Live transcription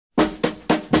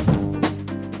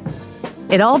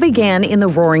It all began in the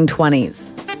Roaring '20s.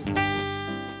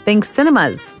 Think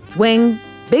cinemas, swing,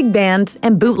 big band,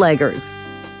 and bootleggers.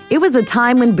 It was a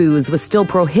time when booze was still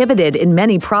prohibited in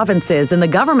many provinces, and the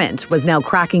government was now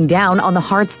cracking down on the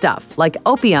hard stuff like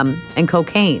opium and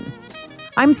cocaine.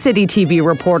 I'm City TV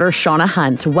reporter Shauna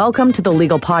Hunt. Welcome to the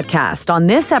Legal Podcast. On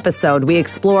this episode, we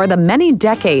explore the many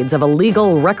decades of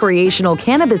illegal recreational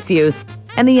cannabis use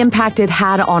and the impact it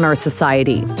had on our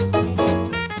society.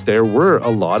 There were a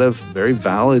lot of very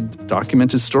valid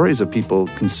documented stories of people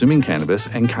consuming cannabis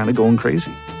and kind of going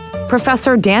crazy.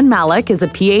 Professor Dan Malleck is a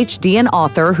PhD and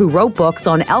author who wrote books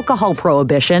on alcohol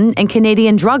prohibition and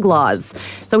Canadian drug laws.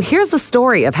 So here's the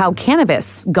story of how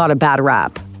cannabis got a bad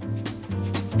rap.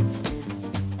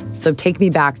 So take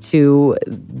me back to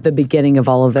the beginning of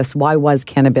all of this. Why was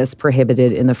cannabis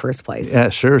prohibited in the first place? Yeah,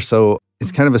 sure. So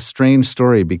it's kind of a strange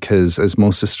story because, as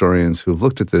most historians who have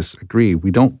looked at this agree, we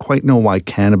don't quite know why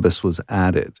cannabis was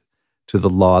added to the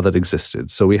law that existed.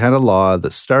 So we had a law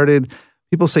that started,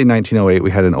 people say 1908,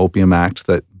 we had an Opium Act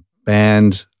that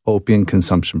banned opium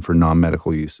consumption for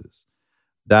non-medical uses.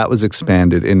 That was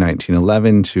expanded in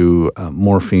 1911 to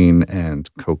morphine and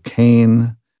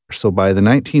cocaine. So by the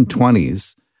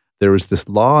 1920s, there was this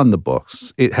law on the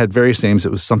books. It had various names. It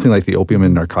was something like the Opium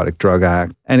and Narcotic Drug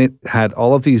Act. And it had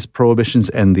all of these prohibitions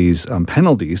and these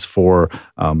penalties for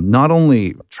not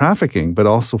only trafficking, but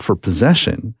also for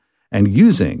possession and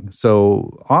using.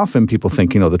 So often people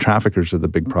think, the traffickers are the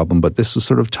big problem, but this was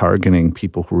sort of targeting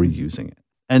people who were using it.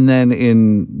 And then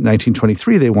in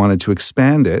 1923, they wanted to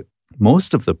expand it.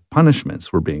 Most of the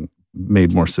punishments were being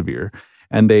made more severe,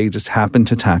 and they just happened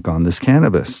to tack on this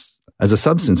cannabis as a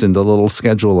substance in the little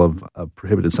schedule of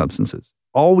prohibited substances.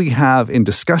 All we have in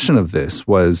discussion of this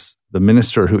was the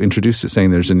minister who introduced it saying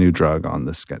there's a new drug on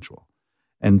this schedule.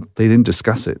 And they didn't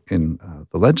discuss it in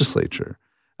the legislature.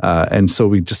 And so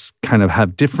we just kind of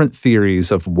have different theories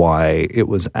of why it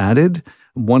was added.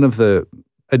 One of the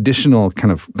additional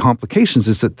kind of complications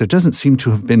is that there doesn't seem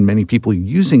to have been many people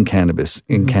using cannabis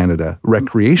in Canada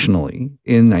recreationally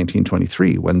in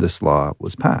 1923 when this law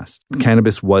was passed.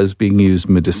 Cannabis was being used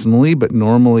medicinally, but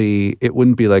normally it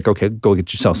wouldn't be like, okay, go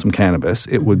get yourself some cannabis.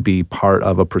 It would be part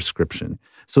of a prescription.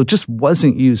 So it just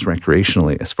wasn't used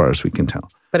recreationally as far as we can tell.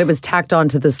 But it was tacked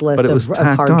onto this list of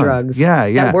hard drugs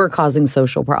that were causing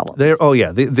social problems.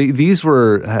 These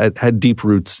had deep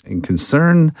roots in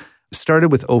concern.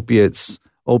 Started with opiates,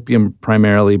 opium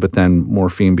primarily, but then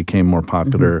morphine became more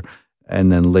popular,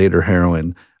 and then later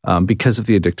heroin, because of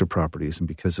the addictive properties and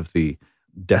because of the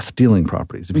death-dealing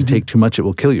properties. If you take too much, it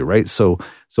will kill you, right? So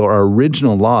our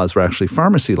original laws were actually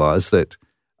pharmacy laws that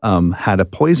had a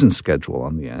poison schedule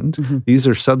on the end. These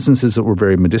are substances that were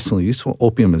very medicinally useful.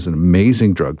 Opium is an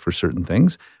amazing drug for certain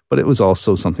things, but it was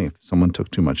also something, if someone took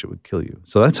too much, it would kill you.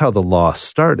 So that's how the law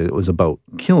started. It was about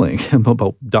killing,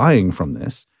 about dying from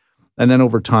this. And then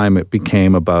over time, it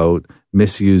became about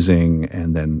misusing,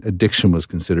 and then addiction was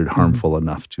considered harmful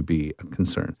enough to be a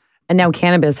concern. And now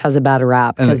cannabis has a bad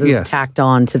rap because it's tacked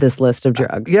on to this list of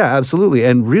drugs. Yeah, absolutely.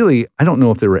 And really, I don't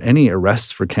know if there were any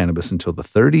arrests for cannabis until the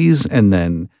 30s, and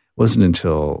then it wasn't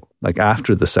until like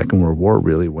after the Second World War,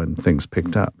 really, when things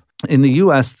picked up. In the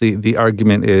U.S., the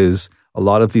argument is a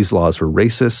lot of these laws were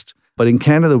racist. But in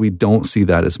Canada, we don't see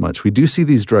that as much. We do see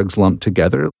these drugs lumped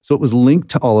together. So it was linked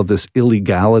to all of this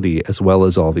illegality as well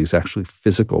as all these actually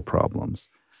physical problems.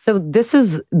 So this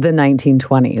is the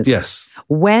 1920s. Yes.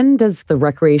 When does the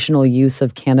recreational use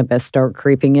of cannabis start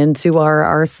creeping into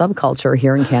our subculture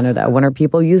here in Canada? When are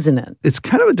people using it? It's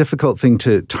kind of a difficult thing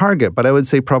to target, but I would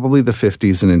say probably the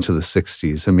 50s and into the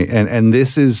 60s. I mean, and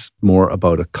this is more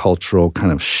about a cultural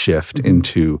kind of shift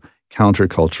into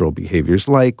countercultural behaviors,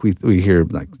 like we hear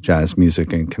like jazz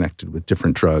music and connected with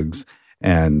different drugs,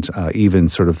 and even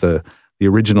sort of the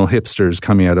original hipsters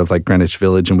coming out of like Greenwich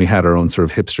Village, and we had our own sort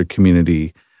of hipster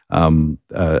community in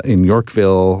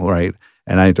Yorkville, right?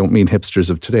 And I don't mean hipsters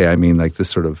of today. I mean like this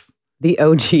sort of the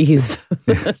OGs,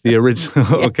 the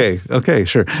original. Yes. Okay,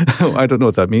 sure. I don't know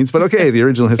what that means, but okay, the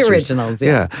original hipsters, the originals,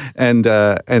 yeah.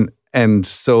 And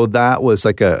so that was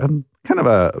like a kind of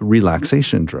a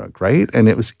relaxation drug, right? And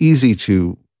it was easy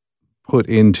to put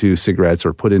into cigarettes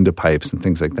or put into pipes and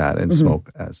things like that and smoke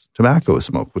as tobacco is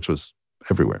smoked, which was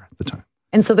everywhere at the time.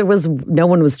 And so no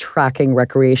one was tracking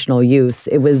recreational use.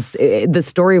 The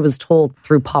story was told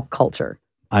through pop culture.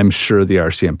 I'm sure the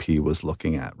RCMP was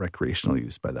looking at recreational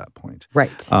use by that point.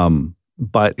 Right.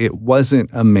 But it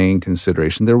wasn't a main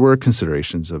consideration. There were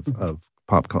considerations of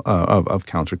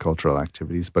countercultural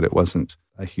activities, but it wasn't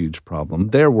a huge problem.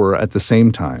 There were at the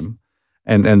same time,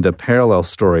 and the parallel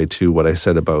story to what I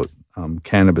said about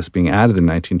cannabis being added in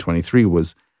 1923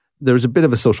 was there was a bit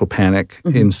of a social panic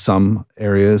in some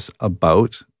areas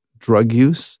about drug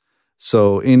use.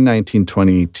 So in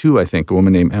 1922, I think, a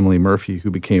woman named Emily Murphy, who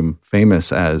became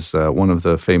famous as one of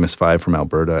the famous 5 from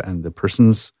Alberta, and the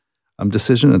persons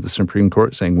decision at the Supreme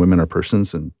Court saying women are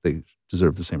persons and they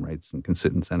deserve the same rights and can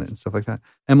sit in Senate and stuff like that.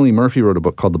 Emily Murphy wrote a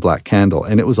book called The Black Candle,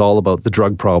 and it was all about the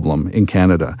drug problem in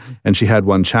Canada. And she had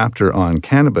one chapter on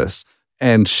cannabis,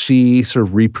 and she sort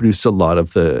of reproduced a lot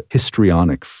of the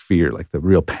histrionic fear, like the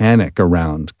real panic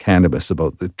around cannabis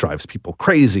about that drives people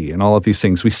crazy and all of these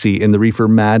things we see in the reefer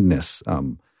madness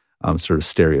sort of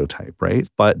stereotype, right?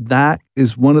 But that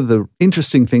is one of the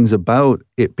interesting things about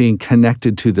it being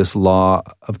connected to this law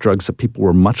of drugs that people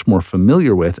were much more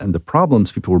familiar with, and the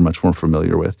problems people were much more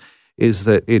familiar with, is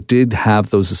that it did have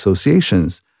those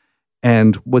associations.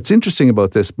 And what's interesting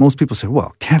about this, most people say,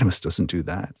 well, cannabis doesn't do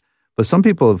that. But some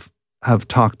people have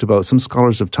talked about, some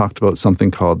scholars have talked about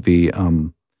something called the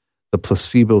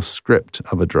placebo script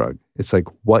of a drug. It's like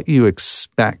what you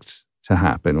expect to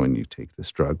happen when you take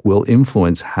this drug will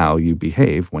influence how you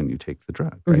behave when you take the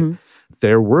drug, right?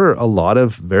 There were a lot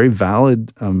of very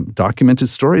valid documented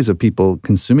stories of people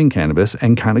consuming cannabis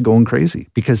and kind of going crazy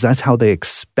because that's how they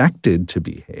expected to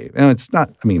behave. And it's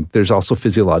not, I mean, there's also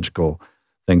physiological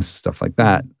things, stuff like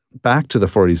that. Back to the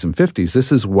 40s and 50s,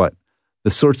 this is what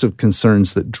the sorts of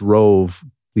concerns that drove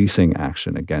policing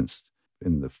action against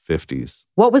in the 50s.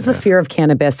 What was the fear of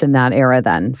cannabis in that era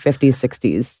then, 50s,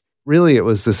 60s? Really, it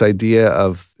was this idea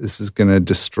of this is going to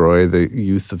destroy the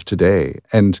youth of today.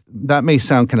 And that may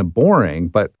sound kind of boring,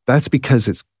 but that's because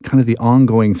it's kind of the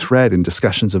ongoing thread in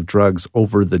discussions of drugs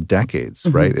over the decades,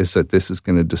 right? Is that this is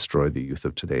going to destroy the youth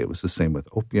of today. It was the same with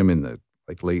opium in the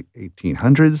late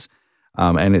 1800s.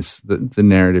 And it's the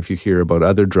narrative you hear about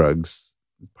other drugs,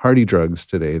 party drugs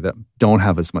today that don't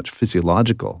have as much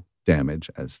physiological damage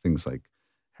as things like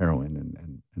heroin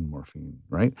and morphine,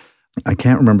 right? I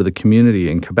can't remember the community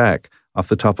in Quebec off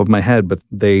the top of my head, but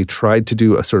they tried to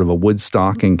do a sort of a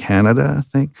Woodstock in Canada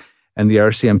thing, and the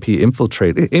RCMP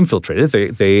infiltrated.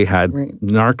 They had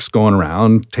narcs going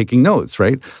around taking notes,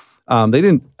 right? They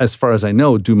didn't, as far as I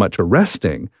know, do much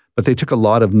arresting, but they took a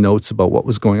lot of notes about what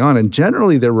was going on. And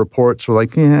generally their reports were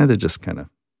like, yeah, they're just kind of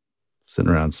sitting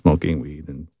around smoking weed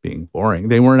and being boring.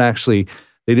 They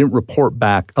didn't report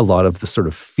back a lot of the sort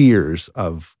of fears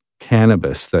of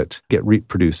cannabis that get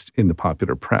reproduced in the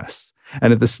popular press.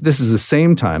 And this is the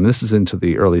same time, this is into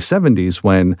the early 70s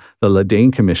when the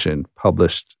Ledane Commission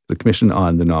published the Commission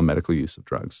on the Non-Medical Use of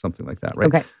Drugs, something like that,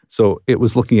 right? Okay. So it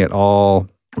was looking at all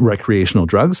recreational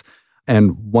drugs.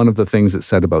 And one of the things it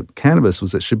said about cannabis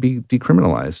was it should be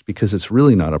decriminalized because it's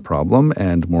really not a problem.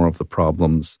 And more of the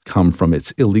problems come from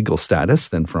its illegal status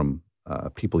than from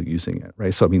people using it,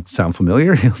 right? So, I mean, sound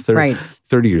familiar?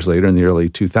 30 years later, in the early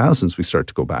 2000s, we start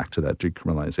to go back to that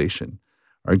decriminalization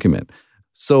argument.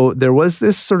 So there was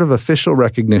this sort of official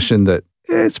recognition that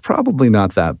it's probably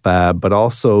not that bad, but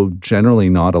also generally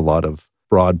not a lot of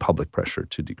broad public pressure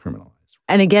to decriminalize.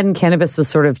 And again, cannabis was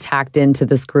sort of tacked into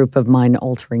this group of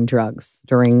mind-altering drugs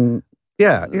during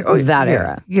that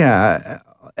era. Yeah,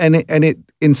 and it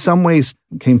in some ways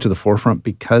came to the forefront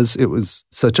because it was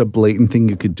such a blatant thing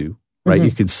you could do. Right,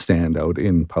 you could stand out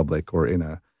in public or in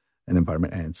an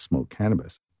environment and smoke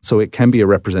cannabis. So it can be a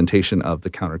representation of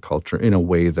the counterculture in a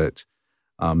way that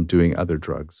doing other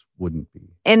drugs wouldn't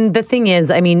be. And the thing is,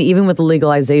 I mean, even with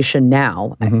legalization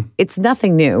now, it's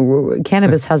nothing new.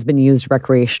 Cannabis has been used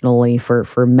recreationally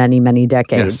for many, many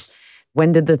decades. Yes.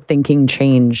 When did the thinking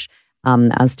change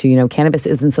as to, cannabis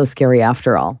isn't so scary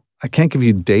after all? I can't give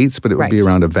you dates, but it would be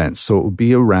around events. So it would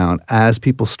be around as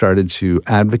people started to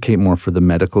advocate more for the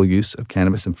medical use of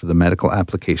cannabis and for the medical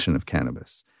application of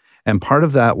cannabis. And part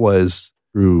of that was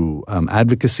through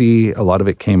advocacy. A lot of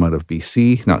it came out of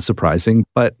BC, not surprising.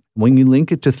 But when you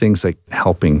link it to things like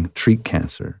helping treat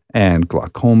cancer and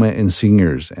glaucoma in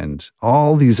seniors and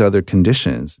all these other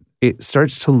conditions, it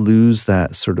starts to lose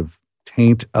that sort of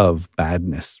taint of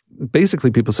badness. Basically,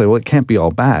 people say, well, it can't be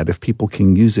all bad if people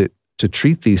can use it to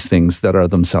treat these things that are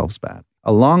themselves bad.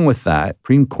 Along with that,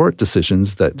 Supreme Court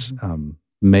decisions that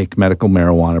make medical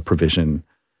marijuana provision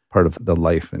part of the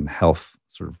life and health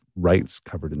sort of rights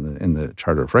covered in the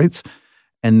Charter of Rights.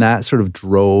 And that sort of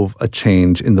drove a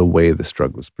change in the way this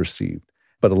drug was perceived.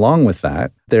 But along with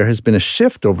that, there has been a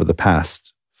shift over the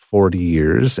past 40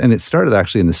 years, and it started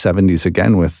actually in the 70s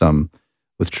again with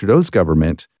Trudeau's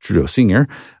government, Trudeau Sr.,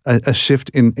 a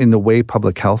shift in the way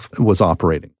public health was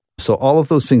operating. So all of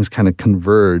those things kind of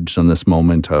converged on this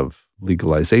moment of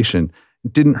legalization.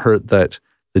 It didn't hurt that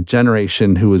the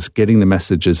generation who was getting the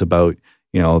messages about,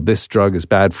 this drug is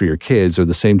bad for your kids, or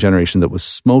the same generation that was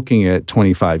smoking it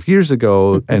 25 years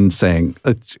ago and saying,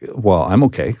 well, I'm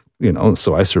okay.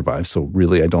 so I survived. So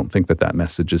really, I don't think that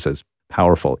message is as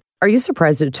powerful. Are you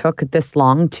surprised it took this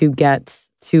long to get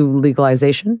to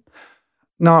legalization?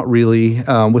 Not really.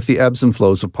 With the ebbs and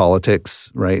flows of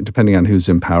politics, right? Depending on who's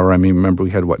in power. I mean, remember we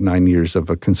had 9 years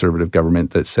of a conservative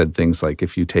government that said things like,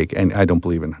 if you take, and I don't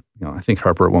believe in, I think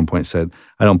Harper at one point said,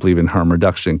 I don't believe in harm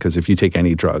reduction because if you take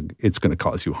any drug, it's going to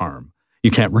cause you harm. You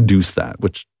can't reduce that,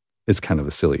 which is kind of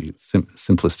a silly,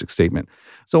 simplistic statement.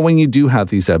 So when you do have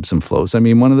these ebbs and flows, I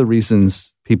mean, one of the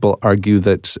reasons people argue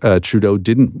that Trudeau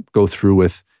didn't go through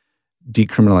with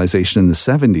decriminalization in the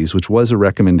 70s, which was a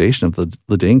recommendation of the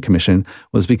Ledeen Commission,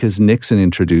 was because Nixon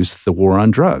introduced the war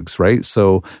on drugs, right?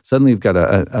 So suddenly you've got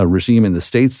a regime in the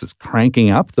States that's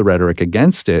cranking up the rhetoric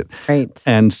against it. Right.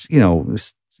 And,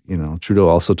 Trudeau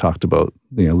also talked about,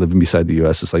 living beside the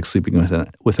U.S. is like sleeping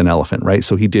with an elephant, right?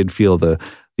 So he did feel the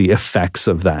effects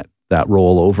of that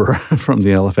rollover from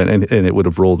the elephant, and it would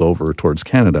have rolled over towards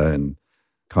Canada and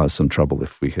caused some trouble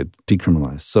if we had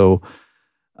decriminalized. So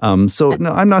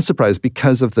no, I'm not surprised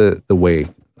because of the way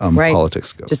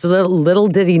politics goes. Just a little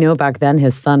did he know back then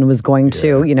his son was going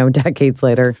to, decades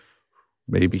later.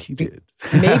 Maybe he did.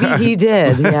 Maybe he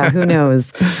did. Yeah, who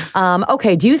knows?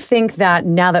 Okay, do you think that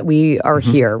now that we are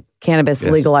here, cannabis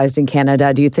legalized in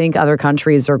Canada, do you think other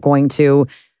countries are going to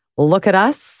look at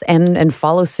us and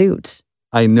follow suit?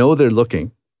 I know they're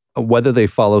looking. Whether they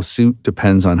follow suit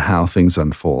depends on how things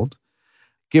unfold.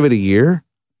 Give it a year.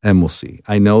 And we'll see.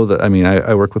 I know that,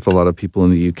 I work with a lot of people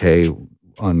in the UK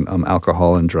on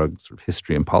alcohol and drugs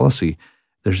history and policy.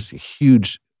 There's a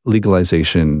huge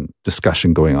legalization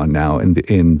discussion going on now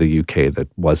in the UK that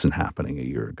wasn't happening a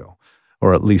year ago,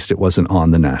 or at least it wasn't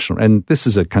on the national. And this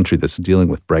is a country that's dealing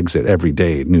with Brexit every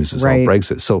day. News is all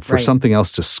Brexit. So for something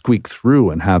else to squeak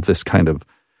through and have this kind of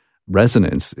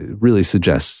resonance, it really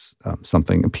suggests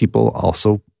something. And people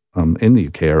also in the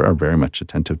UK are very much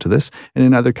attentive to this, and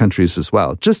in other countries as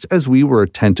well. Just as we were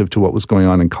attentive to what was going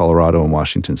on in Colorado and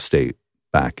Washington State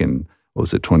back in,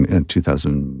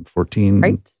 2014?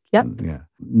 Right, yep. Yeah.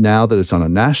 Now that it's on a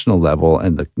national level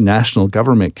and the national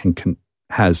government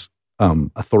has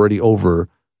authority over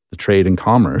the trade and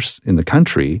commerce in the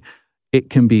country, it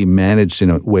can be managed in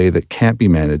a way that can't be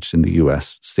managed in the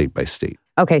US state by state.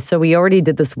 Okay, so we already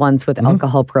did this once with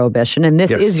alcohol prohibition, and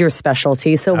this is your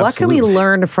specialty. So what can we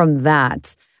learn from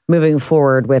that moving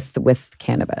forward with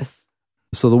cannabis?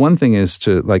 So the one thing is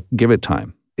to give it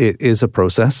time. It is a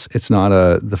process. It's not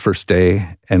the first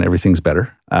day and everything's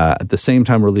better. At the same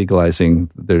time we're legalizing,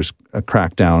 there's a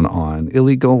crackdown on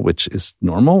illegal, which is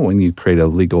normal when you create a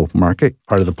legal market.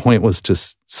 Part of the point was to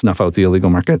snuff out the illegal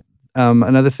market.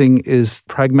 Another thing is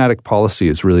pragmatic policy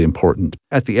is really important.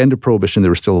 At the end of Prohibition,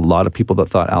 there were still a lot of people that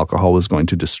thought alcohol was going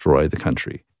to destroy the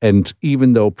country. And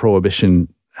even though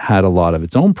Prohibition had a lot of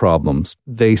its own problems,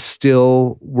 they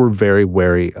still were very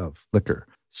wary of liquor.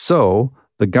 So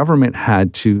the government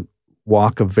had to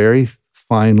walk a very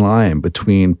fine line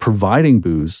between providing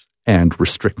booze and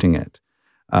restricting it.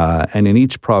 And in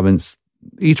each province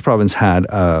had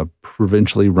a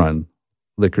provincially run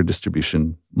liquor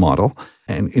distribution model.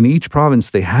 And in each province,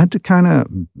 they had to kind of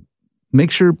make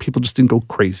sure people just didn't go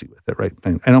crazy with it, right?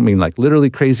 And I don't mean literally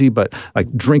crazy, but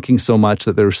drinking so much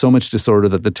that there was so much disorder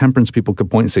that the temperance people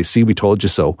could point and say, see, we told you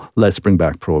so. Let's bring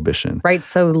back Prohibition. Right.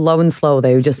 So low and slow,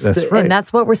 that's right. And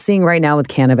that's what we're seeing right now with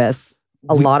cannabis.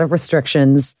 A lot of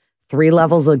restrictions, 3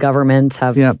 levels of government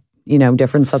have,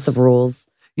 different sets of rules.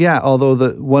 Yeah, although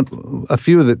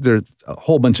there's a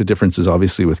whole bunch of differences,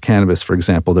 obviously, with cannabis. For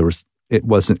example,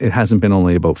 it hasn't been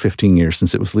only about 15 years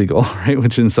since it was legal, right?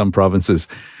 Which in some provinces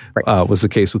was the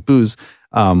case with booze,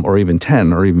 or even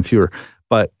 10 or even fewer.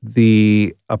 But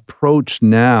the approach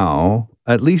now,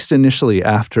 at least initially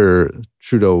after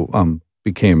Trudeau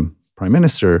became prime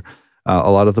minister, a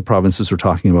lot of the provinces were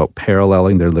talking about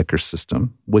paralleling their liquor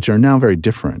system, which are now very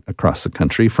different across the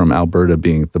country, from Alberta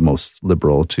being the most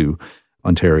liberal to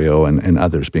Ontario and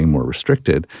others being more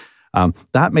restricted.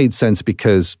 That made sense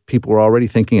because people were already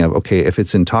thinking of, okay, if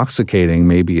it's intoxicating,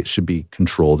 maybe it should be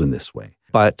controlled in this way.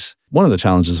 But one of the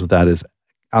challenges with that is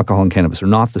alcohol and cannabis are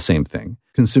not the same thing.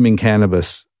 Consuming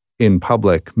cannabis in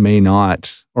public may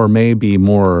not, or may be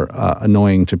more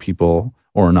annoying to people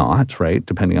or not, right?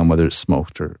 Depending on whether it's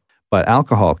smoked but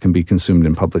alcohol can be consumed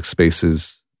in public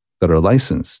spaces that are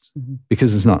licensed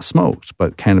because it's not smoked,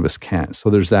 but cannabis can't. So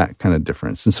there's that kind of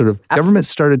difference. And sort of government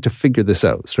started to figure this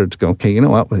out, started to go, okay, you know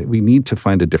what? We need to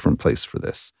find a different place for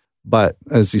this. But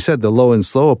as you said, the low and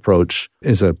slow approach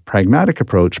is a pragmatic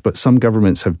approach, but some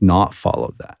governments have not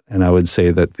followed that. And I would say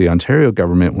that the Ontario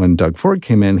government, when Doug Ford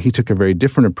came in, he took a very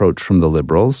different approach from the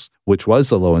Liberals, which was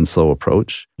the low and slow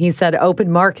approach. He said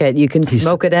open market, you can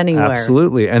smoke it anywhere.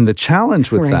 Absolutely. And the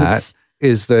challenge with that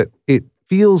is that it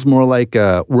feels more like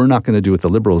a we're not going to do what the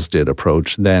Liberals did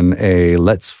approach than a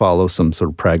let's follow some sort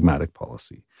of pragmatic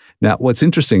policy. Now, what's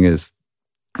interesting is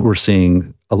we're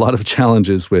seeing a lot of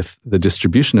challenges with the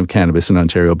distribution of cannabis in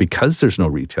Ontario because there's no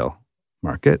retail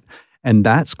market. And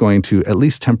that's going to, at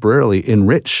least temporarily,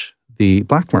 enrich the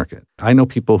black market. I know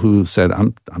people who said,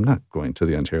 I'm not going to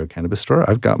the Ontario Cannabis Store.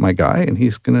 I've got my guy, and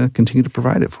he's going to continue to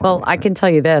provide it for me. Well, I can tell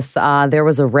you this. There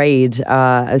was a raid.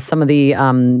 Some of the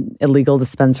illegal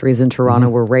dispensaries in Toronto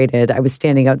were raided. I was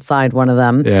standing outside one of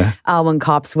them when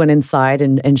cops went inside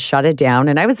and shut it down.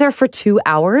 And I was there for 2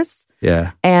 hours.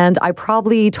 Yeah. And I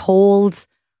probably told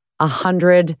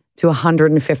 100 to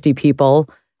 150 people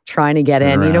trying to get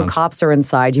in. You know, cops are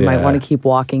inside. You might want to keep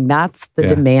walking. That's the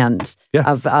demand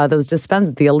of those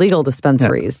the illegal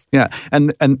dispensaries. Yeah.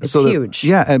 And it's so huge.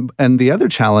 And the other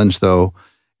challenge, though,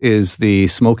 is the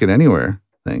smoke it anywhere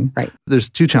thing. Right. There's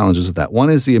two challenges with that.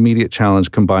 One is the immediate challenge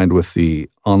combined with the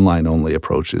online-only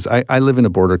approaches. I live in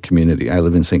a border community. I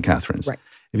live in St. Catharines. Right.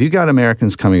 If you've got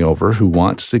Americans coming over who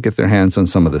want to get their hands on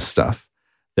some of this stuff,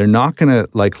 they're not going to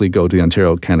likely go to the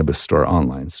Ontario Cannabis Store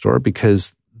online store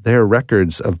because their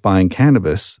records of buying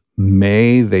cannabis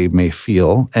they may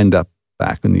feel end up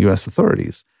back in the U.S.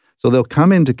 authorities. So they'll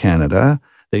come into Canada.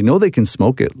 They know they can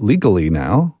smoke it legally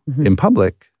now in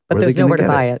public. But there's nowhere to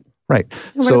buy it. Right.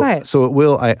 So it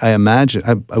will, I imagine,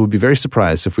 I would be very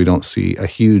surprised if we don't see a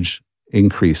huge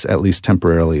increase, at least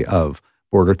temporarily, of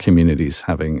border communities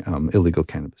having illegal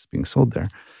cannabis being sold there.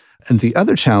 And the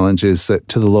other challenge is that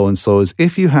to the low and slow is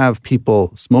if you have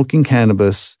people smoking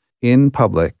cannabis in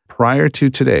public prior to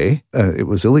today, it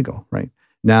was illegal, right?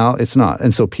 Now it's not.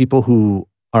 And so people who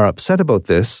are upset about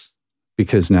this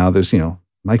because now there's,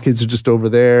 my kids are just over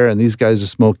there and these guys are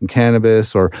smoking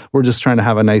cannabis, or we're just trying to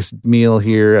have a nice meal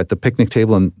here at the picnic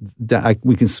table and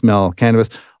we can smell cannabis.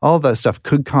 All of that stuff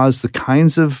could cause the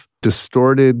kinds of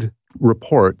distorted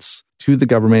reports to the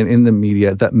government in the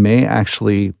media that may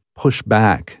actually push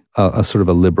back a sort of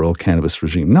a liberal cannabis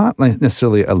regime. Not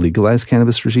necessarily a legalized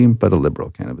cannabis regime, but a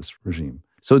liberal cannabis regime.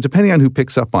 So depending on who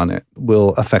picks up on it will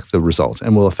affect the result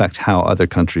and will affect how other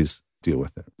countries deal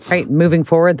with it. Right. Moving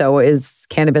forward, though, is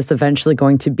cannabis eventually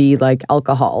going to be like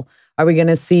alcohol? Are we going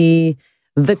to see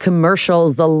the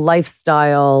commercials, the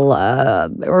lifestyle,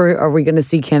 or are we going to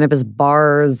see cannabis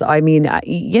bars? I mean,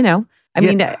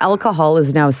 alcohol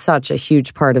is now such a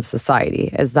huge part of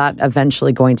society. Is that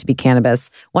eventually going to be cannabis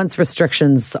once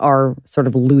restrictions are sort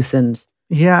of loosened?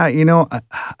 Yeah,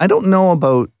 I don't know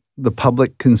about the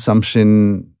public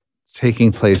consumption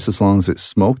taking place as long as it's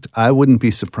smoked. I wouldn't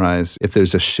be surprised if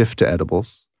there's a shift to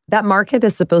edibles. That market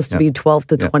is supposed to be 12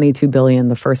 to 22 billion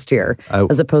the first year,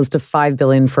 as opposed to 5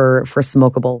 billion for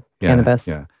smokable cannabis.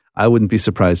 Yeah. I wouldn't be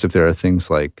surprised if there are things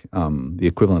like the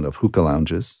equivalent of hookah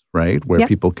lounges, right? Where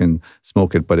people can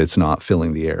smoke it, but it's not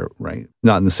filling the air, right?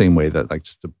 Not in the same way that like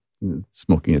just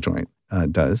smoking a joint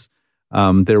does.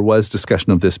 There was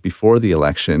discussion of this before the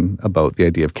election about the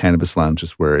idea of cannabis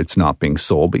lounges where it's not being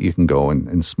sold, but you can go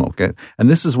and smoke it. And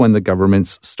this is when the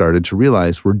governments started to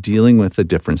realize we're dealing with a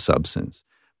different substance.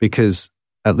 Because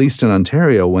at least in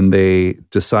Ontario, when they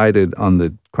decided on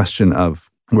the question of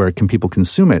where can people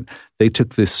consume it, they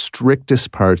took the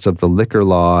strictest parts of the liquor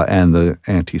law and the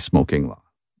anti-smoking law.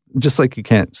 Just like you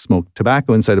can't smoke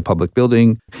tobacco inside a public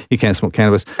building, you can't smoke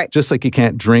cannabis. Right. Just like you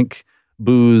can't drink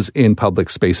booze in public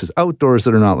spaces outdoors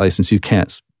that are not licensed, you can't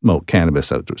smoke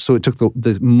cannabis outdoors. So it took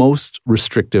the most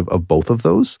restrictive of both of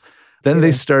those. Then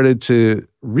they started to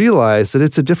realize that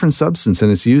it's a different substance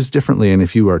and it's used differently. And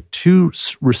if you are too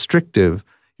restrictive,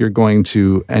 you're going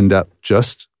to end up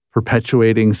just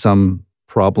perpetuating some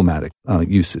problematic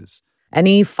uses.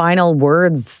 Any final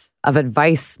words of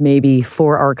advice maybe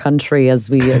for our country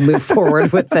as we move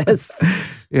forward with this?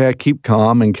 Yeah, keep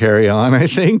calm and carry on, I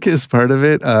think, is part of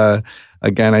it.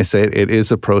 Again, I say it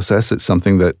is a process. It's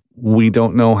something that we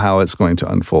don't know how it's going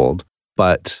to unfold.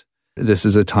 But this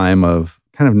is a time of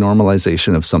kind of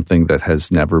normalization of something that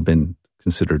has never been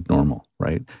considered normal,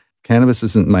 right? Cannabis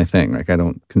isn't my thing, right? I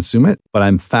don't consume it, but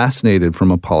I'm fascinated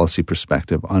from a policy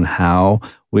perspective on how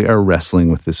we are wrestling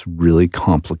with this really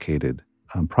complicated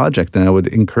project. And I would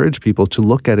encourage people to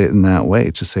look at it in that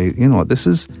way, to say, this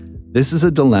is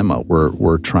a dilemma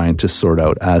we're trying to sort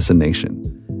out as a nation.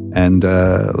 And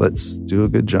let's do a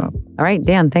good job. All right,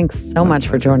 Dan, thanks so much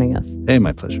for joining us. Hey,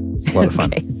 my pleasure. It's a lot of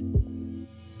fun.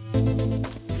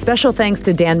 Special thanks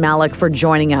to Dan Malleck for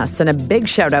joining us, and a big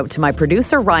shout out to my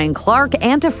producer, Ryan Clark,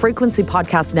 and to Frequency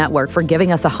Podcast Network for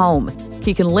giving us a home.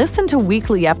 You can listen to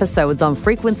weekly episodes on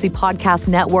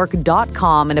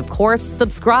frequencypodcastnetwork.com, and of course,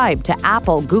 subscribe to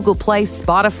Apple, Google Play,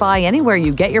 Spotify, anywhere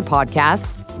you get your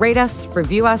podcasts. Rate us,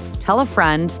 review us, tell a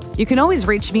friend. You can always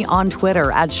reach me on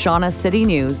Twitter at Shauna City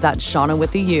News, that's Shauna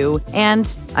with a U.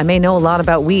 And I may know a lot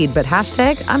about weed, but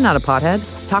hashtag, I'm not a pothead.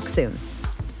 Talk soon.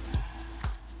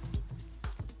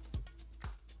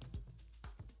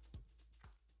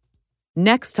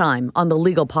 Next time on the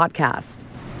Legal Podcast.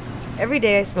 Every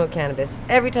day I smoke cannabis.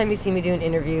 Every time you see me do an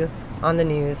interview on the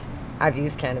news, I've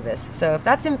used cannabis. So if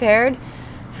that's impaired,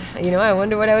 I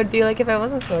wonder what I would be like if I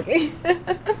wasn't smoking.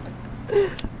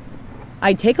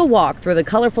 I take a walk through the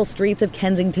colorful streets of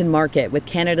Kensington Market with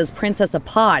Canada's Princess of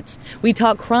Pot. We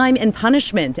talk crime and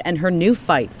punishment and her new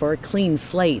fight for a clean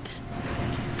slate.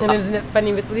 And isn't it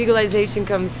funny, with legalization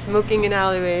comes smoking in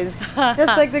alleyways,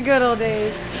 just like the good old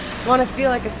days. Want to feel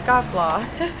like a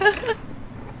scofflaw.